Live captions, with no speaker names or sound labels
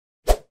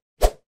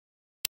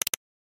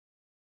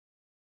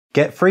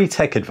Get free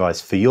tech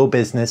advice for your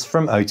business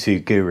from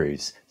O2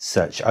 Gurus.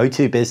 Search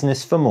O2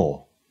 Business for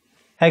more.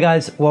 Hey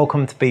guys,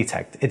 welcome to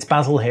BTech. It's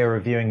Basil here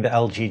reviewing the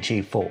LG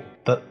G4.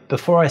 But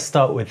before I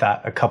start with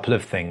that, a couple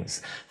of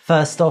things.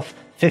 First off,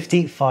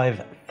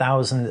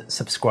 55,000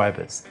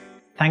 subscribers.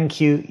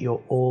 Thank you,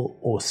 you're all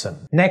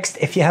awesome. Next,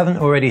 if you haven't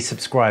already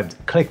subscribed,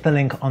 click the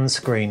link on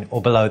screen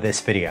or below this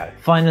video.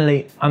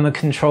 Finally, I'm a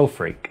control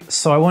freak,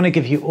 so I want to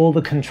give you all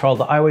the control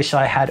that I wish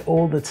I had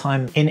all the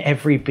time in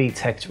every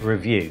BTech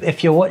review.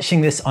 If you're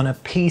watching this on a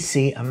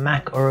PC, a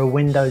Mac or a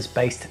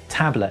Windows-based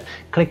tablet,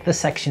 click the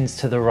sections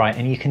to the right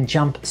and you can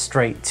jump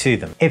straight to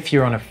them. If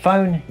you're on a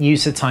phone,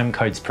 use the time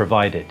codes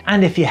provided.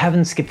 And if you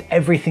haven't skipped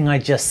everything I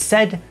just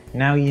said,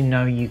 now you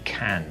know you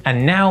can.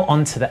 And now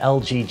onto the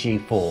LG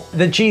G4.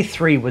 The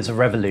G3 was a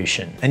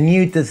revolution. A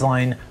new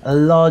design, a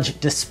large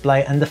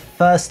display, and the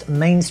first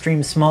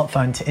mainstream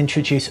smartphone to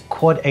introduce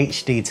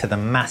QuadHD to the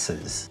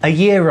masses. A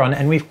year on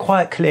and we've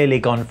quite clearly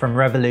gone from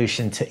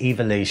revolution to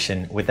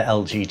evolution with the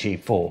LG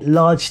G4.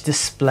 Large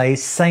display,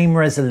 same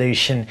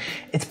resolution.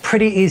 It's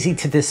pretty easy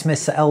to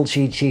dismiss the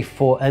LG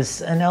G4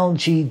 as an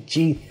LG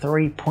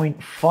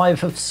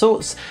G3.5 of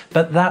sorts,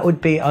 but that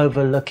would be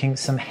overlooking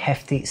some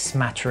hefty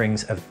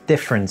smatterings of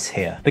difference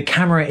here. The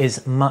camera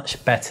is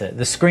much better,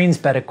 the screen's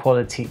better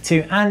quality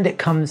too, and it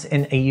comes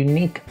in a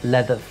unique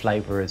leather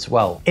flavour as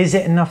well. Is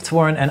it enough to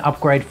warrant an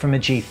upgrade from a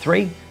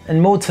G3? And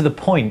more to the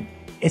point,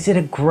 is it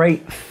a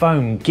great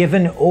phone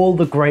given all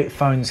the great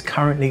phones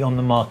currently on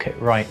the market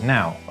right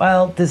now?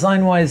 Well,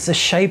 design-wise, the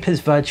shape is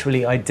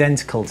virtually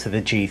identical to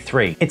the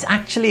G3. It's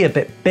actually a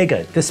bit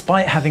bigger,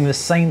 despite having the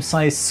same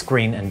size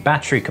screen and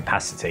battery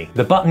capacity.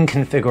 The button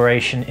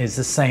configuration is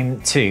the same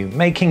too,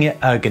 making it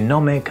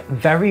ergonomic,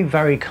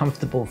 very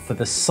comfortable for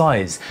the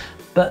size,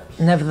 but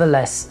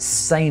nevertheless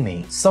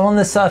samey. So on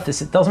the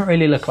surface, it doesn't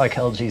really look like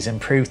LG's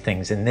improved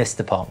things in this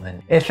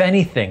department. If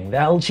anything, the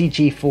LG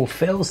G4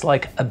 feels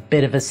like a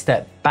bit of a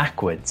step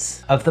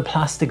backwards. Of the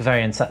plastic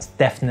variants, that's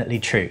definitely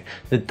true.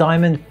 The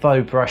diamond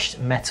faux brushed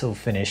metal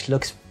finish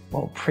looks,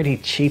 well, pretty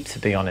cheap to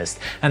be honest,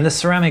 and the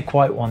ceramic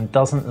white one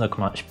doesn't look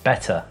much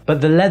better. But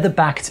the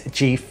leather-backed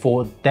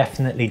G4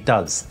 definitely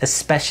does,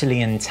 especially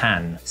in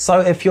tan.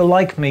 So if you're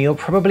like me, you'll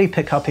probably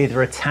pick up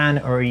either a tan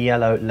or a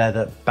yellow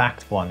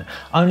leather-backed one.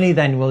 Only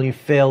then will you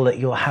feel that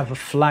you'll have a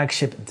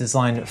flagship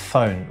design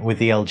phone with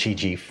the LG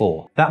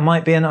G4. That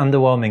might be an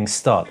underwhelming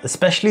start,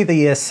 especially the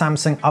year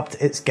Samsung upped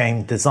its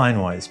game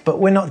design-wise, but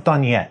we're not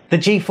done yet. The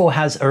G4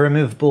 has a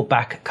removable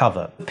back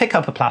cover. Pick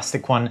up a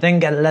plastic one, then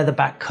get a leather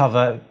back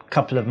cover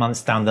couple of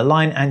months down the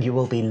line and you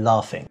will be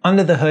laughing.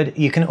 Under the hood,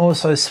 you can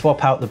also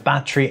swap out the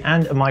battery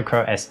and a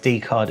micro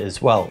SD card as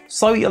well.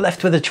 So you're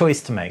left with a choice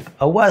to make: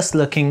 a worse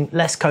looking,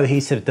 less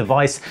cohesive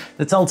device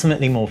that's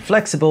ultimately more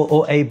flexible,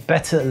 or a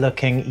better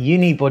looking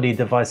unibody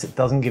device that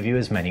doesn't give you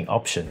as many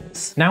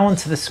options. Now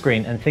onto the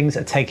screen, and things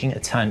are taking a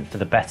turn for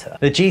the better.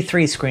 The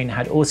G3 screen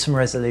had awesome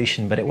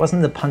resolution, but it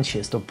wasn't the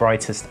punchiest or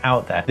brightest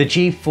out there. The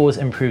G4's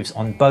improves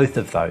on both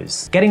of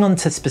those. Getting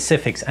onto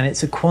specifics, and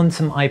it's a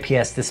quantum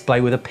IPS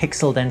display with a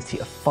pixel density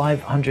of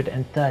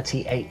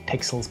 538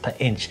 pixels per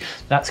inch.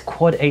 That's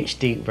Quad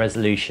HD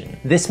resolution.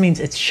 This means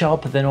it's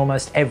sharper than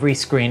almost every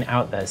screen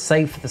out there,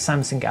 save for the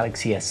Samsung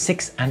Galaxy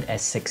S6 and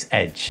S6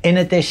 Edge. In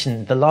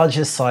addition, the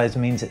larger size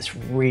means it's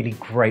really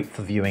great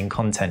for viewing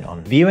content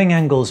on. Viewing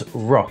angles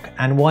rock,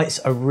 and whites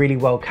are really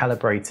well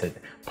calibrated.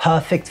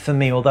 Perfect for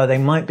me, although they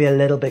might be a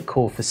little bit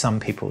cool for some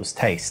people's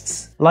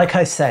tastes. Like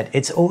I said,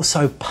 it's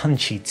also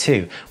punchy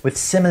too, with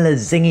similar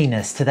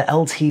zinginess to the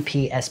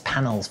LTPS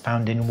panels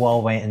found in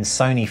Huawei and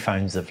Sony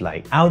phones of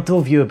late.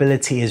 Outdoor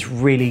viewability is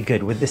really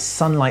good with this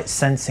sunlight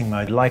sensing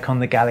mode like on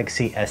the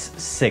Galaxy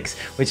S6,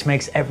 which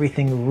makes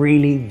everything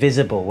really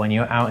visible when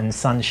you're out in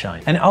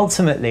sunshine. And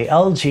ultimately,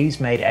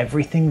 LG's made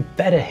everything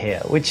better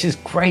here, which is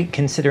great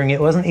considering it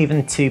wasn't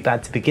even too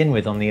bad to begin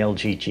with on the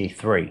LG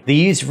G3. The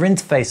user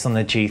interface on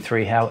the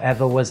G3,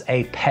 however, was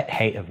a pet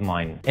hate of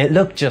mine. It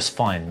looked just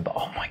fine, but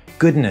oh my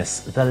goodness,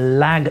 the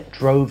lag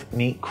drove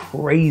me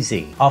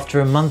crazy.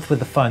 After a month with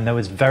the phone, there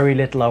was very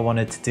little I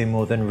wanted to do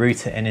more than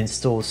root it and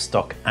install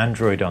stock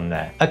Android on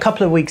there. A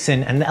couple of weeks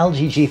in, and the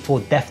LG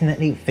G4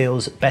 definitely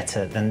feels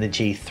better than the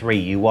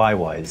G3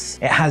 UI-wise.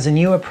 It has a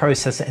newer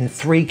processor and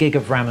 3 GB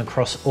of RAM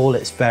across all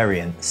its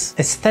variants.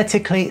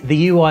 Aesthetically,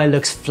 the UI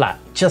looks flat,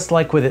 just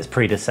like with its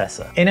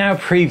predecessor. In our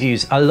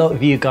previews, a lot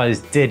of you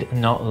guys did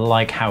not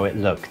like how it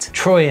looked.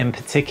 Troy in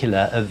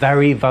particular, a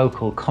very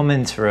vocal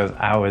commenter of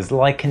ours,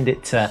 likened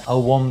it to a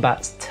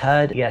wombat's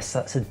turd. Yes,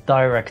 that's a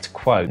direct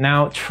quote.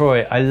 Now,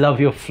 Troy, I love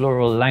your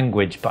floral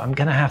language, but I'm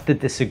gonna have to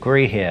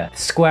disagree here. The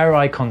square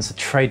icon's a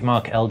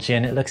trademark LG,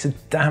 and it looks a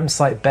damn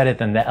sight better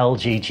than the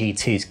LG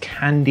G2's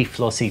candy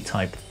flossy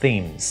type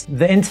themes.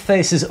 The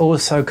interface is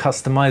also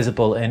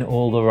customizable in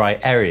all the right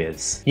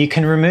areas. You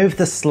can remove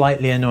the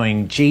slightly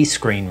annoying G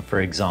screen screen,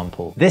 for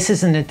example. This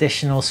is an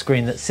additional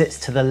screen that sits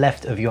to the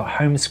left of your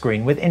home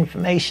screen with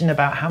information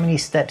about how many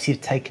steps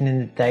you've taken in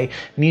the day,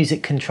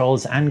 music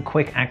controls, and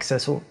quick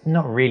access, or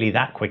not really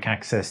that quick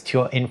access, to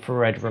your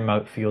infrared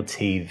remote for your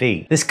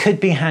TV. This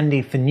could be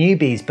handy for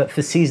newbies, but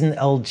for seasoned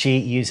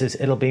LG users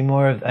it'll be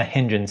more of a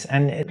hindrance,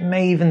 and it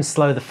may even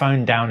slow the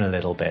phone down a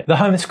little bit. The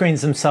home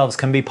screens themselves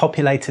can be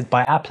populated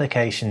by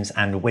applications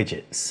and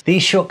widgets.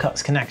 These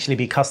shortcuts can actually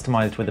be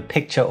customized with a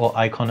picture or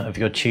icon of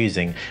your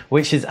choosing,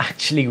 which is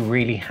actually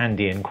really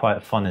handy and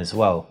quite fun as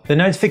well. The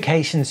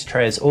notifications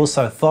tray is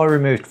also far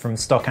removed from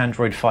stock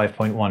Android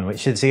 5.1,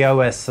 which is the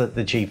OS that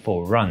the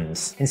G4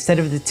 runs. Instead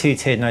of the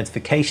two-tiered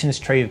notifications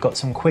tray, you've got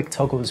some quick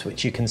toggles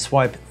which you can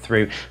swipe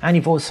through, and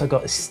you've also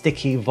got a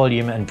sticky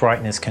volume and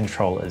brightness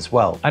control as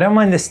well. I don't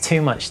mind this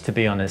too much, to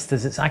be honest,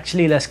 as it's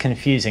actually less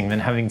confusing than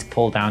having to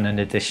pull down an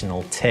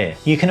additional tier.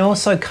 You can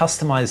also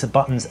customize the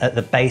buttons at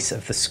the base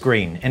of the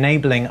screen,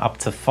 enabling up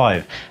to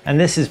 5, and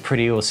this is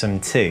pretty awesome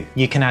too.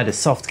 You can add a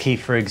soft key,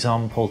 for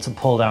example, to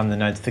pull down the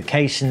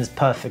notifications,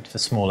 perfect for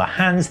smaller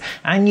hands,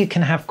 and you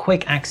can have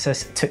quick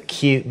access to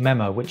Q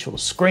Memo, which will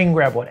screen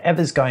grab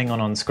whatever's going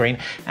on screen,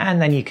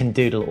 and then you can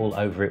doodle all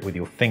over it with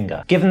your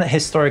finger. Given that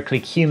historically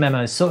Q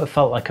Memo sort of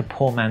felt like a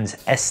poor man's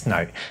S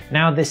Note,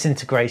 now this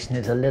integration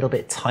is a little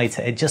bit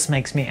tighter. It just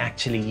makes me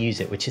actually use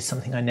it, which is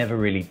something I never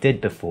really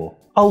did before.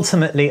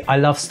 Ultimately, I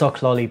love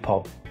stock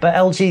Lollipop, but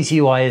LG's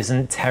UI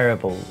isn't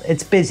terrible.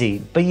 It's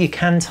busy, but you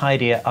can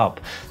tidy it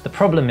up. The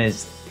problem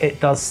is, it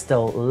does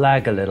still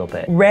lag a little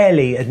bit.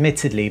 Rarely,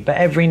 admittedly, but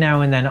every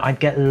now and then I'd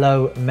get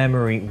low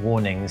memory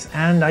warnings,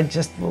 and I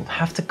just will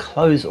have to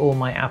close all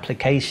my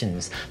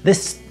applications.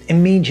 This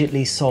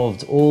immediately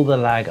solved all the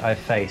lag I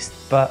faced,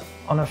 but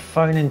on a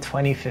phone in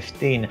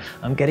 2015,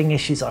 I'm getting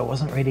issues I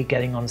wasn't really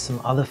getting on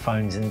some other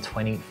phones in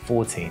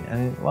 2014,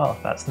 and well,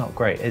 that's not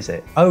great, is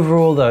it?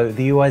 Overall though,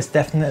 the UI is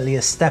definitely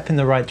a step in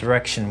the right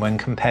direction when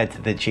compared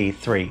to the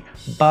G3,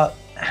 but,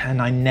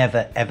 and I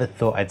never ever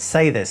thought I'd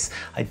say this,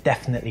 I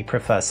definitely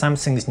prefer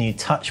Samsung's new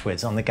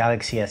TouchWiz on the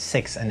Galaxy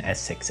S6 and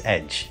S6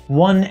 Edge.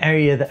 One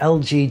area the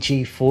LG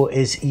G4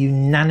 is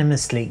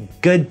unanimously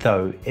good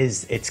though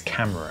is its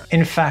camera.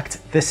 In fact,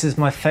 this is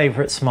my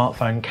favorite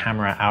smartphone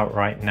camera out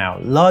right now,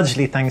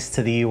 largely thanks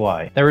to the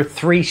UI. There are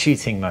 3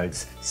 shooting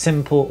modes: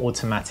 simple,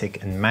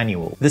 automatic, and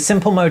manual. The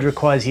simple mode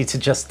requires you to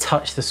just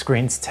touch the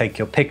screen to take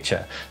your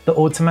picture. The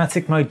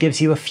automatic mode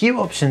gives you a few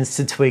options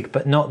to tweak,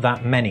 but not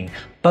that many.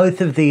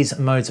 Both of these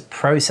modes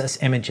process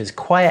images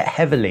quite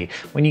heavily.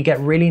 When you get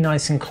really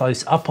nice and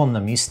close up on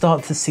them, you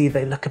start to see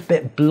they look a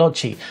bit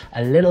blotchy,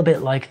 a little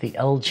bit like the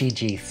LG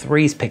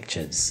G3's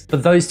pictures.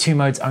 But those 2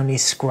 modes only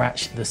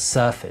scratch the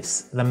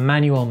surface. The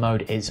manual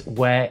mode is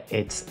where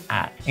it's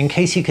at. In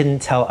case you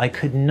couldn't tell, I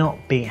could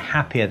not be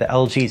happier that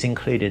LG's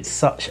included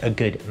such a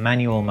good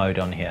manual mode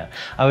on here.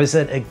 I was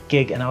at a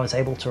gig and I was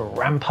able to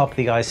ramp up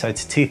the ISO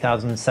to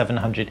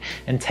 2700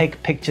 and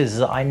take pictures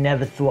that I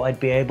never thought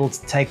I'd be able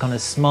to take on a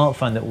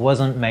smartphone that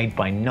wasn't made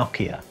by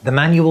Nokia. The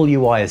manual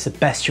UI is the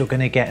best you're going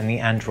to get in the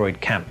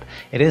Android camp.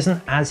 It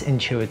isn't as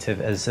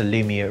intuitive as the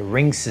Lumia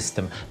Ring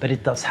system, but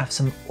it does have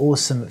some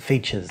awesome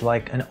features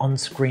like an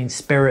on-screen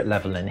spirit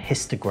level and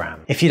histogram.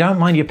 If you don't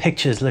mind your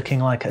pictures looking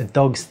like a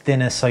dog's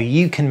dinner so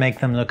you can make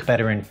them look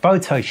better in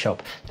Photoshop,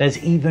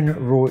 there's even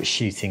raw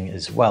shooting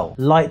as well.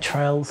 Light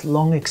trails,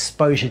 long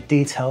exposure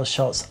detail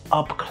shots,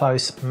 up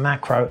close,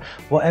 macro,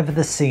 whatever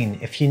the scene,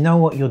 if you know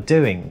what you're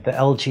doing, the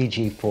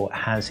LG G4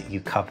 has you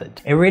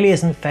covered. It really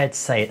isn't fair to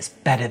say it's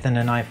better than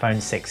an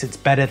iPhone 6, it's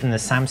better than the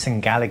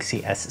Samsung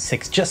Galaxy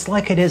S6, just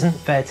like it isn't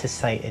fair to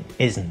say it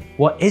isn't.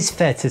 What is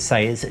fair to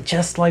say is that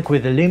just like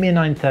with the Lumia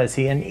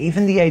 930 and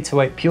even the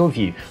 808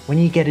 PureView, when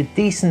you get a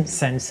decent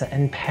sensor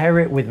and pair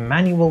it with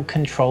manual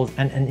controls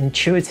and an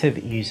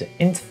intuitive user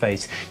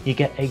interface, you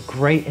get a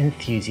great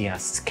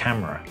enthusiast's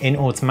camera. In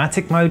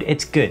automatic mode,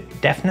 it's good,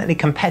 definitely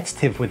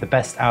competitive with the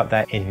best out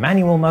there. In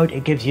manual mode,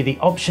 it gives you the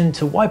option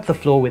to wipe the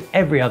floor with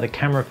every other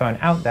camera phone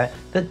out there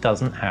that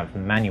doesn't have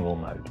manual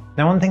mode.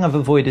 Now, one thing I've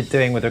avoided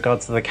doing with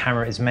regards to the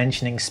camera is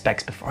mentioning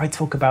specs before I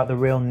talk about the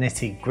real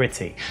nitty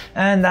gritty,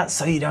 and that's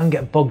so you don't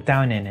get bogged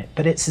down in it.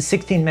 But it's a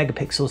 16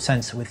 megapixel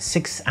sensor with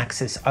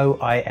 6-axis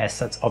OIS,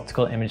 that's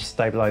optical image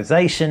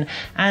stabilization,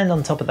 and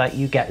on top of that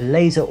you get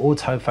laser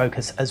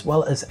autofocus as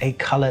well as a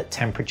color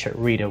temperature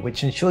reader,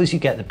 which ensures you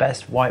get the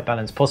best white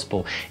balance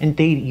possible.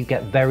 Indeed, you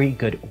get very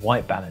good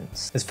white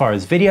balance. As far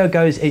as video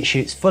goes, it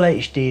shoots full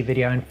HD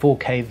video and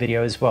 4K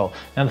video as well.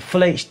 Now, the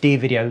full HD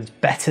video is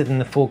better than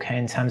the 4K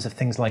in terms of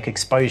things like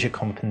exposure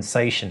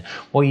compensation.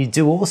 What you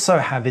do also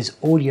have is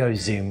audio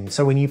zoom.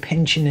 So when you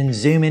pinch in and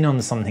zoom in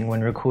on something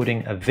when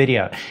recording a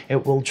video,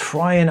 it will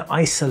try and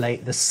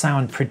isolate the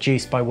sound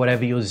produced by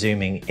whatever you're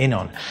zooming in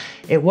on.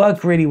 It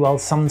worked really well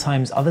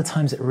sometimes, other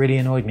times it really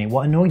annoyed me.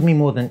 What annoyed me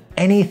more than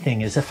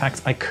anything is the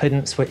fact I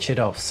couldn't switch it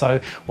off. So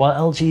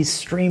while LG's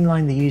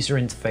streamlined the user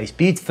interface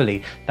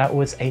beautifully, that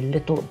was a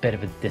little bit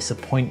of a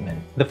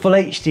disappointment. The full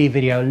HD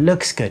video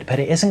looks good, but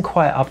it isn't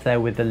quite up there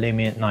with the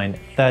Lumia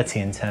 930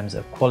 in terms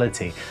of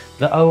quality.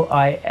 The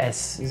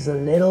OIS is a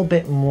little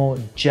bit more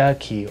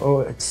jerky,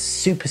 or it's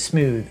super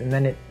smooth and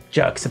then it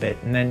jerks a bit,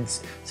 and then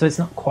so it's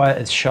not quite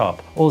as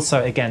sharp.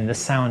 Also, again, the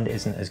sound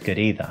isn't as good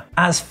either.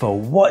 As for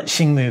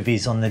watching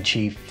movies on the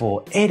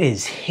G4, it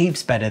is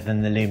heaps better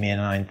than the Lumia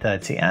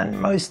 930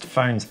 and most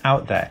phones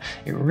out there.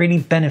 It really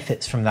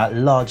benefits from that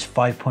large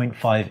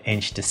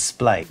 5.5-inch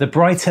display. The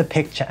brighter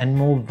picture and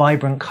more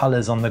vibrant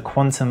colors on the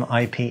Quantum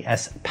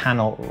IPS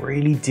panel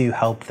really do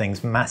help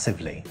things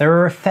massively. There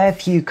are a fair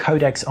few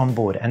codecs on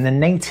board, and the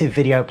native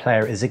video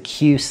player is a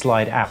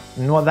Q-Slide app,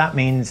 and what that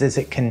means is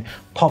it can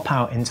pop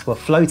out into a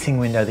floating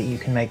window that you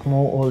can make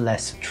more or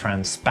less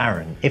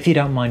transparent. If you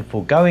don't mind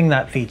foregoing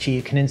that feature,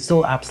 you can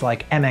install apps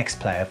like MX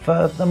Player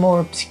for the more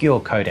obscure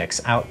codecs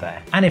out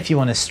there. And if you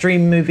want to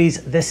stream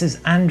movies, this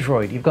is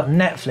Android. You've got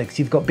Netflix,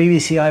 you've got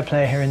BBC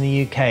iPlayer here in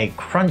the UK,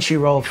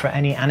 Crunchyroll for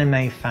any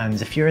anime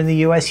fans. If you're in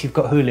the US, you've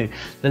got Hulu.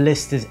 The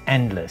list is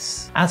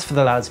endless. As for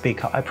the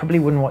loudspeaker, I probably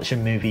wouldn't watch a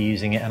movie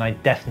using it, and I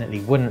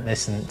definitely wouldn't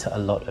listen to a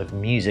lot of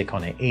music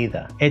on it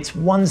either. It's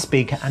one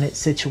speaker and it's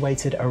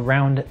situated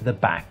around the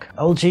back.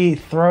 LG,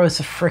 throw us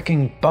a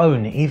freaking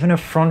bone. Even a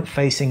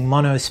front-facing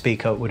mono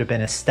speaker would have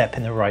been a step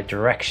in the right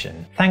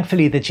direction.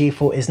 Thankfully, the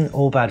G4 isn't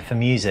all bad for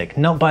music,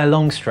 not by a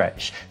long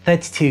stretch.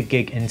 32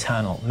 gig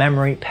internal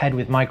memory paired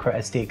with micro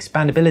SD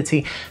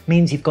expandability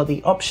means you've got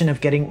the option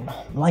of getting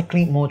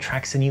likely more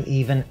tracks than you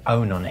even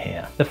own on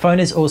here. The phone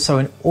is also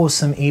an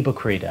awesome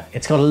ebook reader.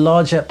 It's got a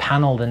larger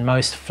panel than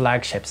most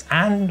flagships,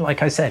 and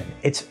like I said,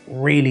 it's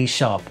really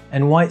sharp,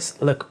 and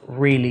whites look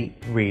really,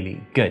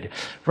 really good.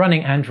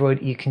 Running Android,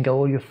 you can get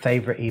all your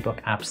favorite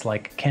ebook apps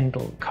like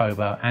Kindle,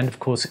 Kobo, and of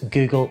course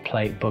Google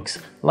Play Books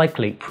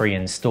likely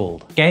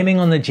pre-installed. Gaming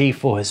on the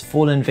G4 has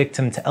fallen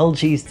victim to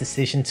LG's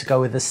decision to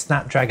go with a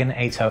Snapdragon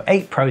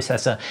 808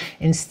 processor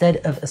instead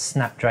of a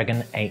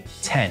Snapdragon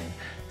 810.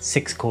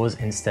 6 cores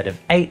instead of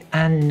 8,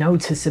 and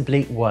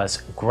noticeably worse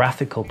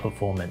graphical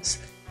performance.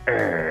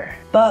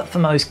 But for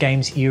most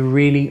games, you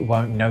really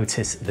won't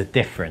notice the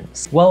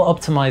difference.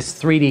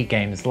 Well-optimized 3D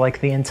games like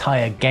the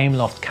entire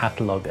Gameloft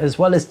catalog, as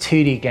well as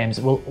 2D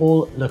games, will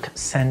all look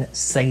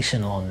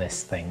sensational on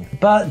this thing.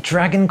 But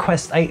Dragon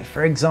Quest VIII,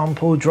 for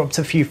example, dropped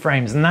a few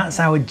frames, and that's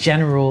our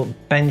general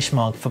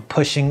benchmark for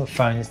pushing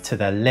phones to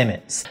their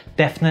limits.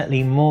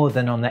 Definitely more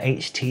than on the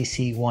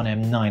HTC One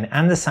M9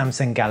 and the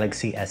Samsung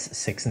Galaxy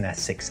S6 and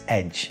S6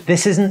 Edge.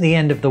 This isn't the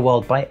end of the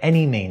world by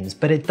any means,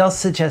 but it does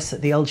suggest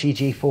that the LG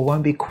G4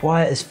 won't be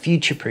quite as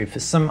future-proof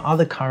as some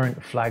other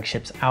current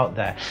flagships out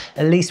there,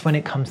 at least when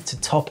it comes to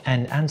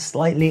top-end and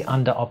slightly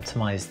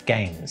under-optimized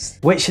games.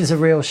 Which is a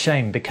real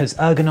shame, because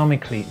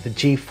ergonomically the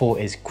G4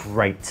 is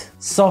great.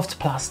 Soft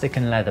plastic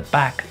and leather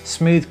back,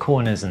 smooth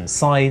corners and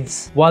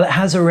sides. While it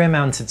has a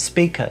rear-mounted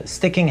speaker,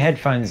 sticking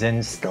headphones in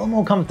is still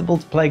more comfortable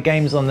to play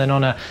games on than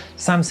on a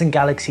Samsung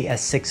Galaxy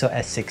S6 or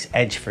S6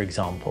 Edge, for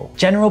example.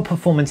 General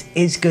performance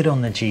is good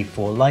on the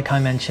G4, like I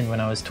mentioned when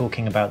I was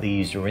talking about the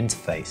user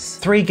interface.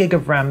 3 GB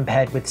of RAM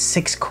paired with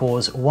 6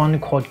 cores, 1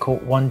 quad-core,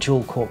 1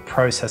 dual-core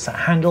processor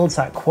handles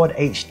that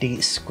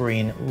QuadHD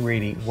screen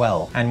really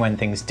well. And when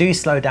things do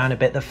slow down a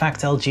bit, the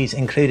fact LG's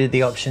included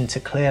the option to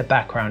clear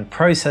background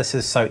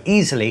processors so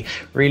easily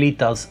really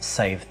does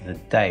save the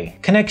day.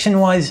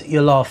 Connection-wise,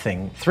 you're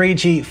laughing.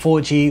 3G,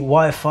 4G,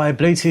 Wi-Fi,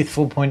 Bluetooth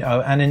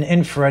 4.0, and an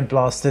infrared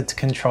blaster to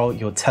control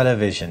your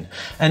television.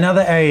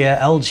 Another area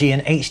LG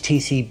and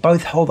HTC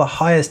both hold the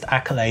highest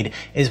accolade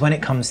is when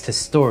it comes to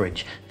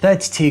storage.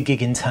 32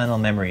 gig internal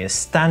memory is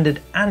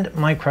standard, and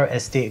micro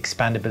SD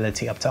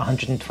expandability up to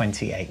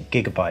 128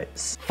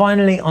 gigabytes.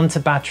 Finally, onto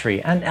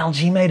battery, and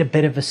LG made a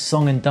bit of a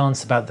song and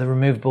dance about the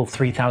removable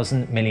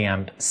 3000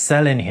 mAh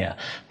cell in here,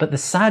 but the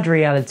sad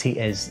reality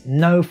is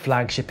no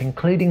flagship,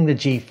 including the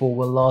G4,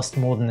 will last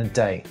more than a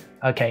day.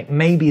 Okay,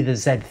 maybe the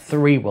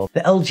Z3 will. The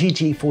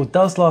LG G4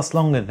 does last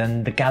longer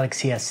than the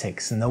Galaxy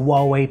S6 and the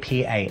Huawei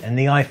P8 and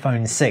the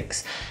iPhone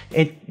 6.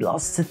 It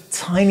lasts a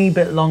tiny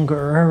bit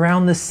longer,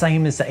 around the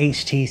same as the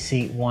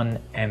HTC One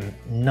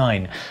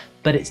M9,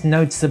 but it's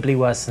noticeably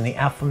worse than the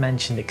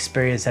aforementioned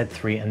Xperia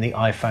Z3 and the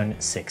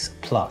iPhone 6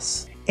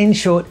 Plus. In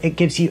short, it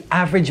gives you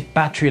average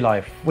battery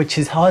life, which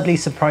is hardly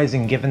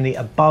surprising given the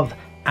above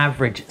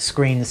average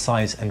screen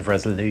size and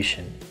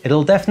resolution.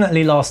 It'll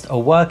definitely last a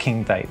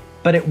working day,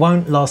 but it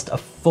won't last a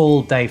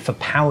full day for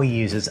power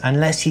users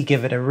unless you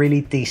give it a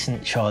really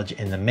decent charge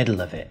in the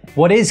middle of it.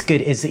 What is good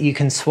is that you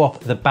can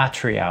swap the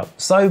battery out.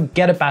 So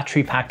get a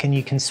battery pack and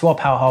you can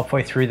swap out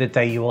halfway through the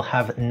day. You will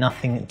have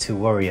nothing to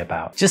worry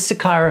about. Just to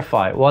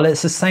clarify, while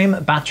it's the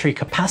same battery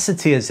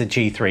capacity as the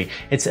G3,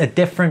 it's a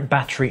different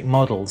battery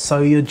model.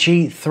 So your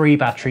G3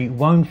 battery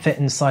won't fit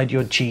inside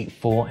your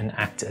G4 and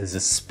act as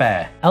a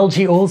spare.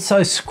 LG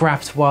also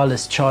scrapped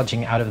wireless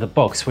charging out of the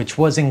box, which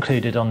was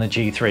included on the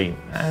G3,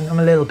 and I'm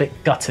a little bit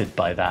gutted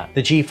by that.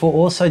 The G4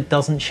 also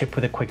doesn't ship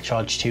with a Quick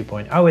Charge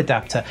 2.0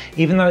 adapter,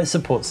 even though it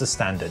supports the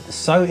standard.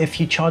 So if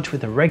you charge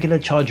with a regular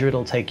charger,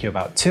 it'll take you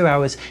about 2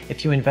 hours.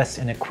 If you invest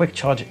in a Quick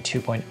Charge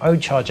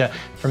 2.0 charger,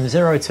 from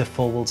 0 to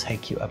full will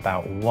take you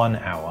about 1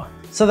 hour.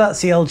 So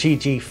that's the LG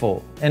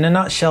G4. In a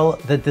nutshell,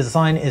 the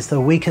design is the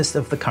weakest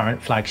of the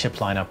current flagship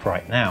lineup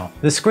right now.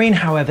 The screen,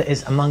 however,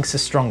 is amongst the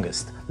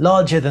strongest.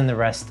 larger than the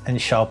rest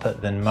and sharper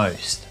than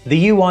most.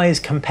 The UI is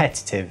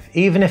competitive,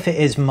 even if it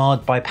is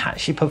marred by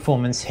patchy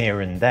performance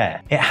here and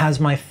there. It has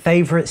my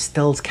favourite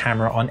stills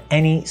camera on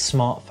any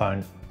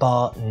smartphone,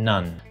 bar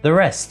none. The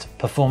rest,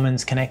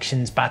 performance,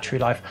 connections, battery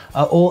life,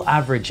 are all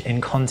average in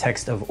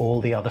context of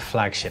all the other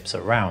flagships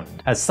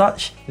around. As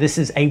such, this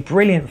is a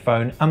brilliant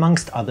phone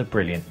amongst other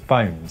brilliant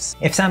phones.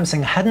 If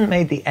Samsung hadn't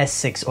made the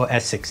S6 or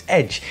S6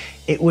 Edge,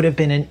 it would have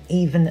been an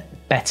even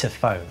better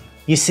phone.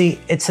 You see,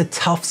 it's a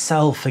tough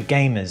sell for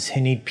gamers who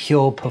need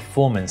pure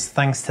performance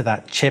thanks to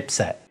that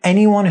chipset.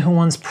 Anyone who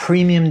wants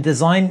premium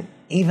design,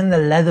 even the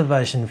leather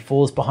version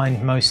falls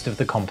behind most of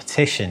the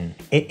competition.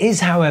 It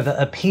is, however,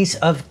 a piece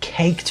of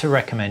cake to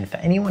recommend for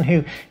anyone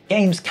who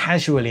games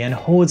casually and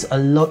hoards a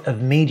lot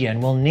of media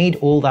and will need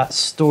all that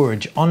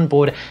storage on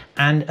board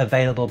and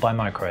available by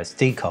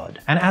microSD card.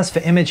 And as for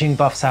imaging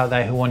buffs out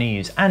there who want to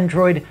use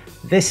Android,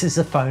 this is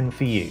a phone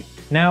for you.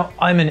 Now,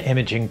 I'm an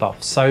imaging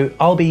buff, so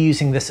I'll be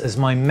using this as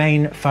my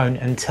main phone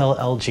until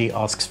LG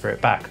asks for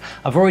it back.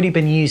 I've already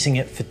been using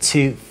it for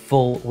 2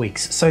 full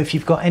weeks, so if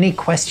you've got any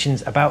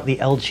questions about the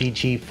LG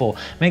G4,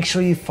 make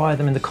sure you fire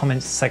them in the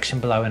comments section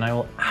below and I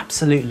will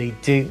absolutely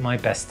do my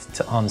best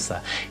to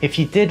answer. If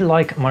you did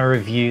like my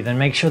review, then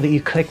make sure that you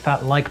click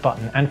that like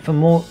button, and for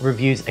more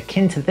reviews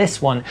akin to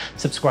this one,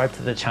 subscribe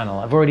to the channel.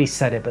 I've already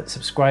said it, but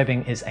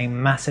subscribing is a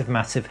massive,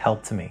 massive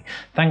help to me.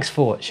 Thanks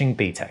for watching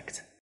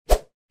BTech.